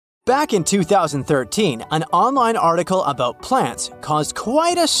Back in 2013, an online article about plants caused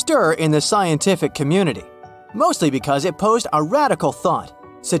quite a stir in the scientific community, mostly because it posed a radical thought,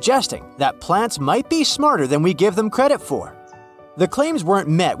 suggesting that plants might be smarter than we give them credit for. The claims weren't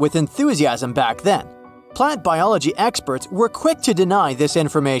met with enthusiasm back then. Plant biology experts were quick to deny this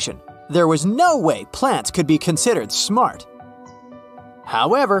information. There was no way plants could be considered smart.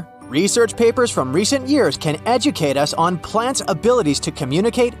 However, research papers from recent years can educate us on plants' abilities to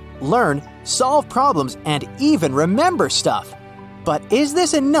communicate, learn, solve problems, and even remember stuff. But is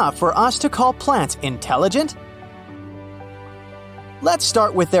this enough for us to call plants intelligent? Let's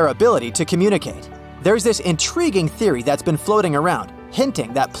start with their ability to communicate. There's this intriguing theory that's been floating around,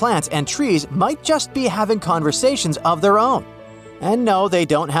 hinting that plants and trees might just be having conversations of their own. And no, they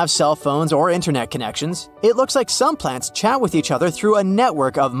don't have cell phones or internet connections. It looks like some plants chat with each other through a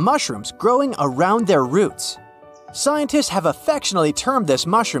network of mushrooms growing around their roots. Scientists have affectionately termed this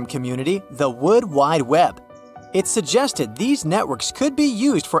mushroom community the Wood Wide Web. It's suggested these networks could be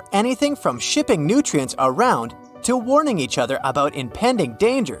used for anything from shipping nutrients around to warning each other about impending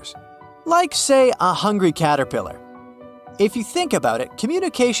dangers, like, say, a hungry caterpillar. If you think about it,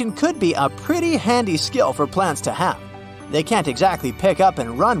 communication could be a pretty handy skill for plants to have. They can't exactly pick up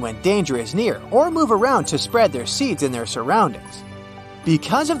and run when danger is near or move around to spread their seeds in their surroundings.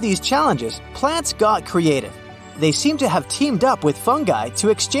 Because of these challenges, plants got creative. They seem to have teamed up with fungi to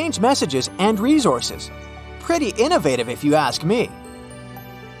exchange messages and resources. Pretty innovative if you ask me.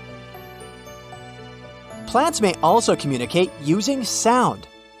 Plants may also communicate using sound.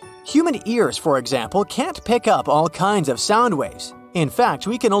 Human ears, for example, can't pick up all kinds of sound waves. In fact,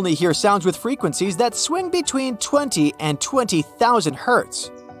 we can only hear sounds with frequencies that swing between 20 and 20,000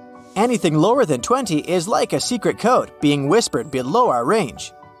 hertz. Anything lower than 20 is like a secret code being whispered below our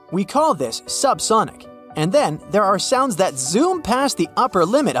range. We call this subsonic. And then there are sounds that zoom past the upper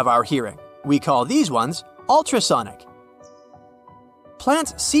limit of our hearing. We call these ones ultrasonic.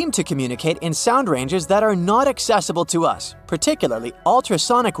 Plants seem to communicate in sound ranges that are not accessible to us, particularly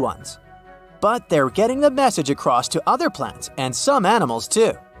ultrasonic ones. But they're getting the message across to other plants and some animals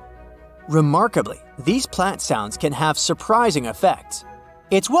too. Remarkably, these plant sounds can have surprising effects.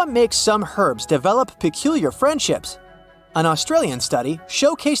 It's what makes some herbs develop peculiar friendships. An Australian study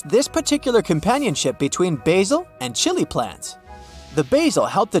showcased this particular companionship between basil and chili plants. The basil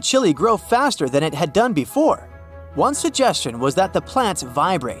helped the chili grow faster than it had done before. One suggestion was that the plants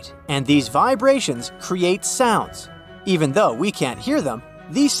vibrate, and these vibrations create sounds. Even though we can't hear them,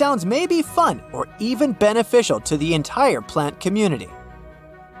 these sounds may be fun or even beneficial to the entire plant community.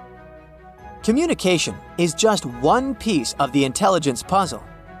 Communication is just one piece of the intelligence puzzle.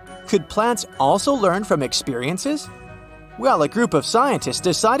 Could plants also learn from experiences? Well, a group of scientists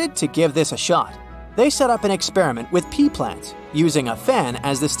decided to give this a shot. They set up an experiment with pea plants, using a fan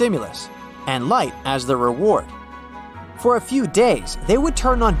as the stimulus and light as the reward. For a few days, they would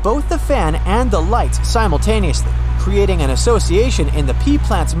turn on both the fan and the lights simultaneously, creating an association in the pea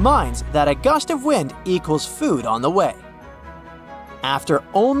plants' minds that a gust of wind equals food on the way. After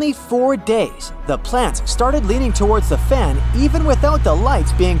only 4 days, the plants started leaning towards the fan even without the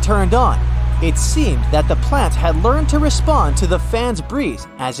lights being turned on. It seemed that the plants had learned to respond to the fan's breeze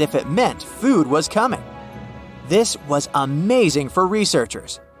as if it meant food was coming. This was amazing for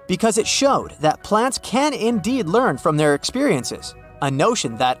researchers, because it showed that plants can indeed learn from their experiences, a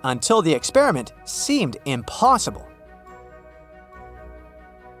notion that until the experiment seemed impossible.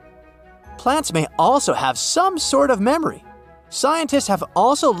 Plants may also have some sort of memory. Scientists have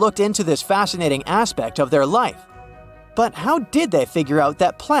also looked into this fascinating aspect of their life. But how did they figure out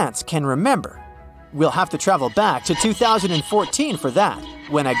that plants can remember? We'll have to travel back to 2014 for that,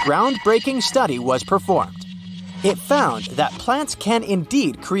 when a groundbreaking study was performed. It found that plants can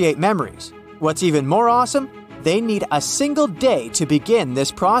indeed create memories. What's even more awesome, they need a single day to begin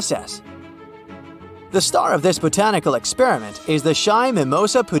this process. The star of this botanical experiment is the shy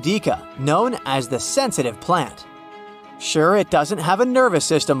Mimosa pudica, known as the sensitive plant. Sure, it doesn't have a nervous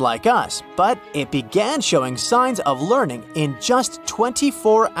system like us, but it began showing signs of learning in just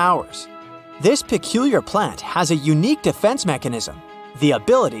 24 hours. This peculiar plant has a unique defense mechanism, the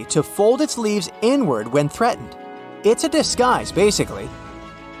ability to fold its leaves inward when threatened. It's a disguise, basically.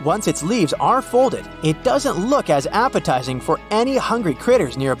 Once its leaves are folded, it doesn't look as appetizing for any hungry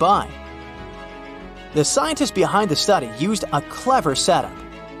critters nearby. The scientists behind the study used a clever setup.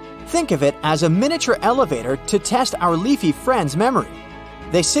 Think of it as a miniature elevator to test our leafy friend's memory.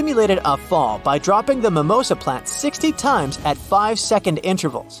 They simulated a fall by dropping the mimosa plant 60 times at 5-second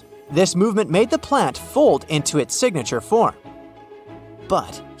intervals. This movement made the plant fold into its signature form.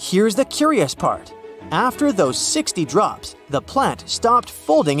 But here's the curious part. After those 60 drops, the plant stopped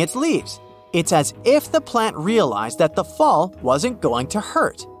folding its leaves. It's as if the plant realized that the fall wasn't going to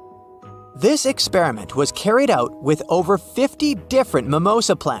hurt. This experiment was carried out with over 50 different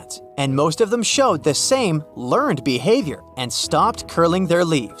mimosa plants, and most of them showed the same learned behavior and stopped curling their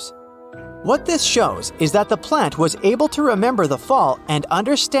leaves. What this shows is that the plant was able to remember the fall and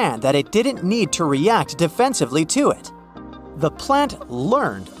understand that it didn't need to react defensively to it. The plant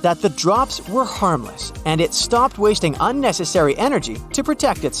learned that the drops were harmless, and it stopped wasting unnecessary energy to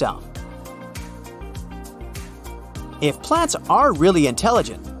protect itself. If plants are really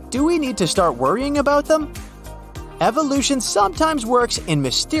intelligent, do we need to start worrying about them? Evolution sometimes works in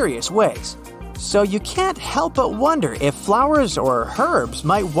mysterious ways, so you can't help but wonder if flowers or herbs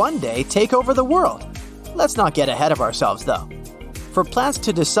might one day take over the world. Let's not get ahead of ourselves, though. For plants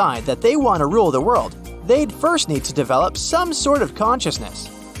to decide that they want to rule the world, they'd first need to develop some sort of consciousness.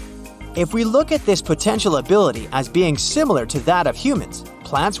 If we look at this potential ability as being similar to that of humans,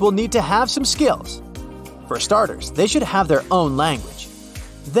 plants will need to have some skills. For starters, they should have their own language.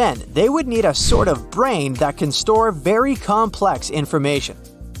 Then, they would need a sort of brain that can store very complex information.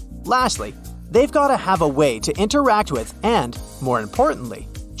 Lastly, they've got to have a way to interact with and, more importantly,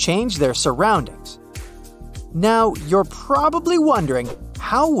 change their surroundings. Now, you're probably wondering,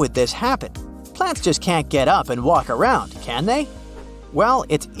 how would this happen? Plants just can't get up and walk around, can they? Well,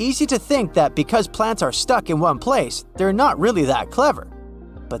 it's easy to think that because plants are stuck in one place, they're not really that clever.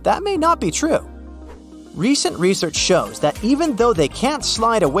 But that may not be true. Recent research shows that even though they can't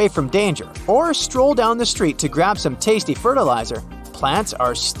slide away from danger or stroll down the street to grab some tasty fertilizer, plants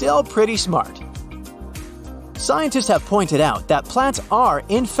are still pretty smart. Scientists have pointed out that plants are,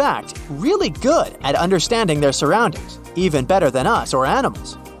 in fact, really good at understanding their surroundings, even better than us or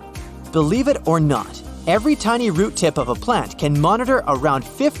animals. Believe it or not, every tiny root tip of a plant can monitor around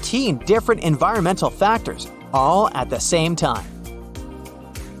 15 different environmental factors, all at the same time.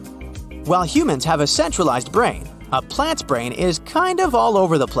 While humans have a centralized brain, a plant's brain is kind of all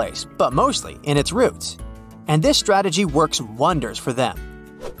over the place, but mostly in its roots. And this strategy works wonders for them.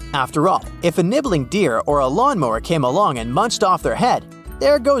 After all, if a nibbling deer or a lawnmower came along and munched off their head,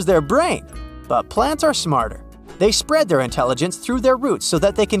 there goes their brain. But plants are smarter. They spread their intelligence through their roots so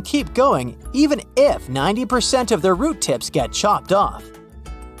that they can keep going even if 90% of their root tips get chopped off.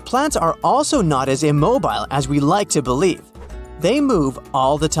 Plants are also not as immobile as we like to believe. They move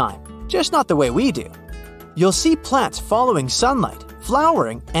all the time, just not the way we do. You'll see plants following sunlight,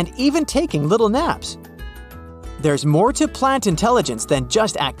 flowering, and even taking little naps. There's more to plant intelligence than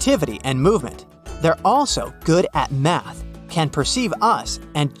just activity and movement. They're also good at math, can perceive us,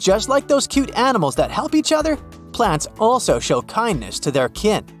 and just like those cute animals that help each other, plants also show kindness to their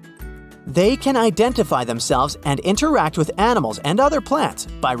kin. They can identify themselves and interact with animals and other plants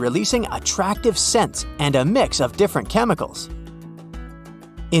by releasing attractive scents and a mix of different chemicals.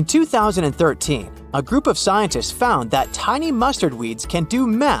 In 2013, a group of scientists found that tiny mustard weeds can do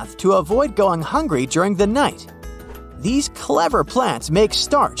math to avoid going hungry during the night. These clever plants make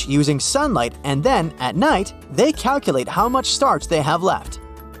starch using sunlight, and then, at night, they calculate how much starch they have left.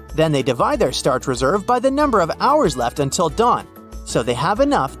 Then they divide their starch reserve by the number of hours left until dawn, so they have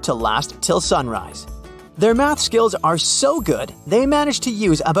enough to last till sunrise. Their math skills are so good, they manage to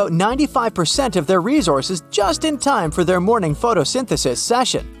use about 95% of their resources just in time for their morning photosynthesis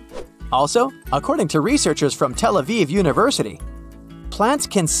session. Also, according to researchers from Tel Aviv University, plants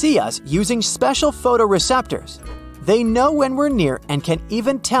can see us using special photoreceptors. They know when we're near and can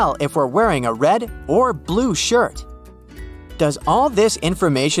even tell if we're wearing a red or blue shirt. Does all this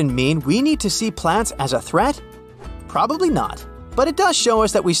information mean we need to see plants as a threat? Probably not. But it does show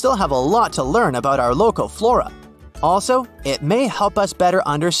us that we still have a lot to learn about our local flora. Also, it may help us better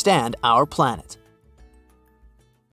understand our planet.